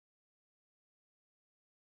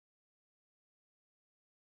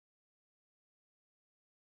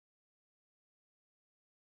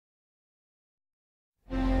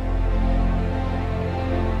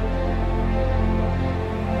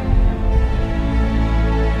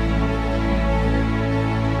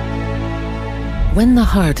When the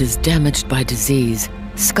heart is damaged by disease,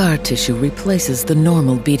 scar tissue replaces the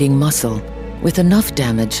normal beating muscle. With enough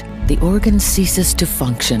damage, the organ ceases to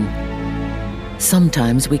function.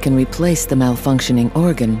 Sometimes we can replace the malfunctioning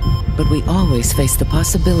organ, but we always face the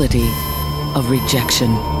possibility of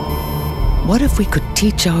rejection. What if we could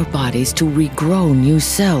teach our bodies to regrow new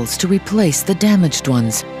cells to replace the damaged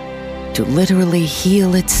ones, to literally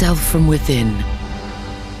heal itself from within?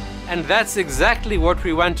 And that's exactly what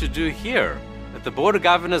we want to do here at the Board of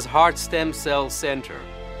Governors Heart Stem Cell Center.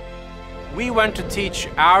 We want to teach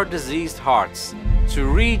our diseased hearts to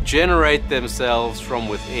regenerate themselves from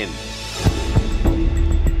within.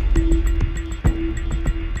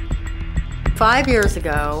 5 years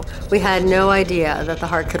ago, we had no idea that the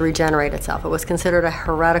heart could regenerate itself. It was considered a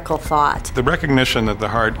heretical thought. The recognition that the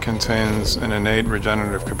heart contains an innate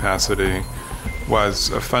regenerative capacity was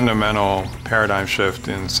a fundamental paradigm shift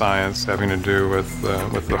in science having to do with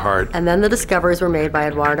the heart. And then the discoveries were made by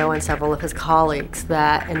Eduardo and several of his colleagues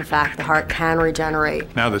that, in fact, the heart can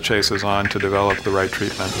regenerate. Now the chase is on to develop the right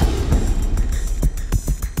treatment.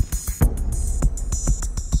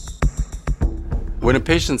 When a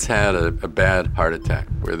patient's had a bad heart attack,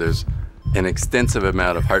 where there's an extensive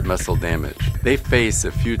amount of heart muscle damage, they face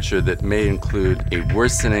a future that may include a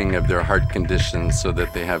worsening of their heart condition so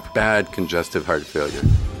that they have bad congestive heart failure.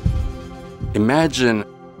 Imagine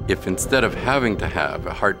if instead of having to have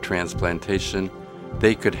a heart transplantation,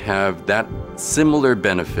 they could have that similar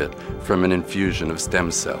benefit from an infusion of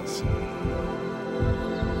stem cells.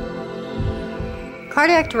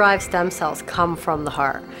 Cardiac-derived stem cells come from the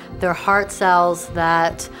heart. They're heart cells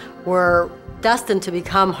that were destined to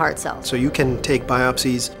become heart cells. So you can take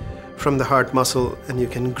biopsies from the heart muscle and you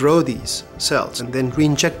can grow these cells and then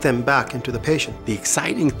re-inject them back into the patient. The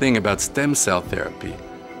exciting thing about stem cell therapy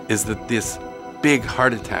is that this big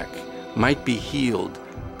heart attack might be healed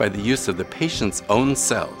by the use of the patient's own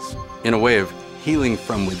cells in a way of healing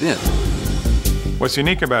from within. What's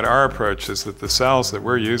unique about our approach is that the cells that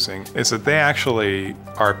we're using is that they actually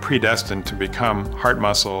are predestined to become heart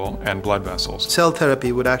muscle and blood vessels. Cell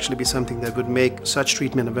therapy would actually be something that would make such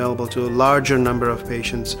treatment available to a larger number of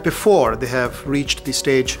patients before they have reached the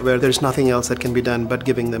stage where there's nothing else that can be done but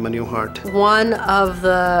giving them a new heart. One of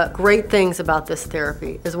the great things about this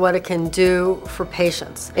therapy is what it can do for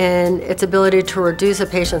patients and its ability to reduce a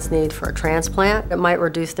patient's need for a transplant. It might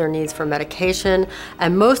reduce their needs for medication,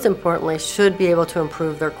 and most importantly, should be able to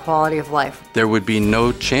improve their quality of life. There would be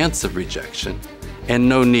no chance of rejection and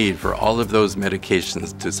no need for all of those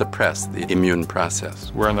medications to suppress the immune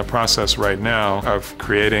process. We're in the process right now of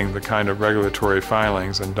creating the kind of regulatory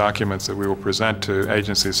filings and documents that we will present to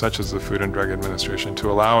agencies such as the Food and Drug Administration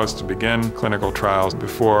to allow us to begin clinical trials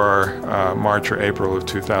before March or April of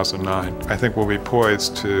 2009. I think we'll be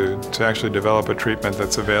poised to actually develop a treatment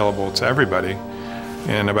that's available to everybody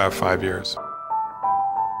in about 5 years.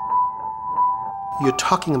 You're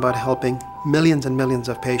talking about helping millions and millions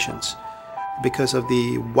of patients because of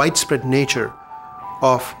the widespread nature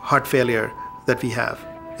of heart failure that we have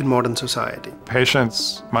in modern society.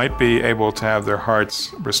 Patients might be able to have their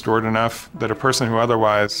hearts restored enough that a person who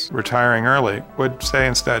otherwise retiring early would say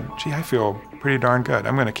instead, gee, I feel pretty darn good.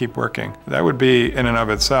 I'm going to keep working. That would be, in and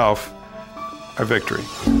of itself, a victory.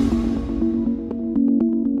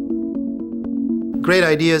 Great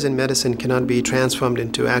ideas in medicine cannot be transformed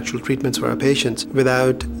into actual treatments for our patients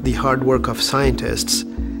without the hard work of scientists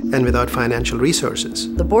and without financial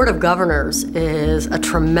resources. The Board of Governors is a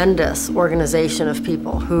tremendous organization of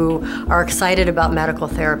people who are excited about medical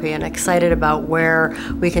therapy and excited about where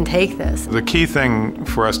we can take this. The key thing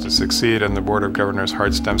for us to succeed in the Board of Governors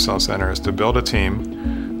Heart Stem Cell Center is to build a team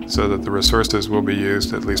so that the resources will be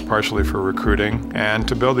used at least partially for recruiting, and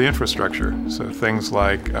to build the infrastructure. So things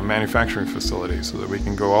like a manufacturing facility so that we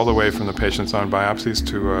can go all the way from the patient's own biopsies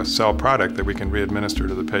to a cell product that we can re-administer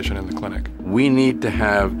to the patient in the clinic. We need to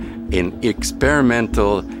have an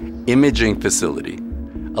experimental imaging facility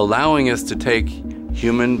allowing us to take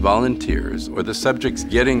human volunteers or the subjects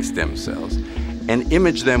getting stem cells and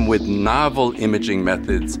image them with novel imaging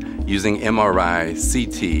methods using MRI,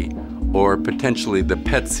 CT, or potentially the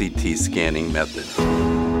PET-CT scanning method.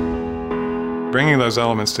 Bringing those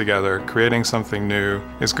elements together, creating something new,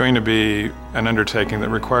 is going to be an undertaking that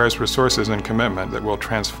requires resources and commitment that will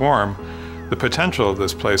transform the potential of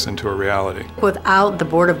this place into a reality. Without the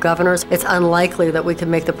Board of Governors, it's unlikely that we could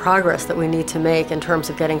make the progress that we need to make in terms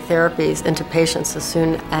of getting therapies into patients as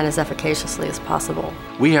soon and as efficaciously as possible.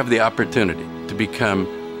 We have the opportunity to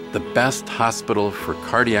become the best hospital for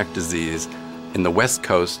cardiac disease in the West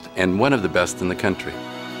Coast and one of the best in the country.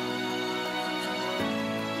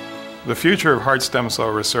 The future of heart stem cell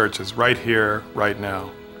research is right here, right now.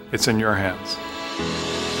 It's in your hands.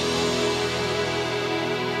 you.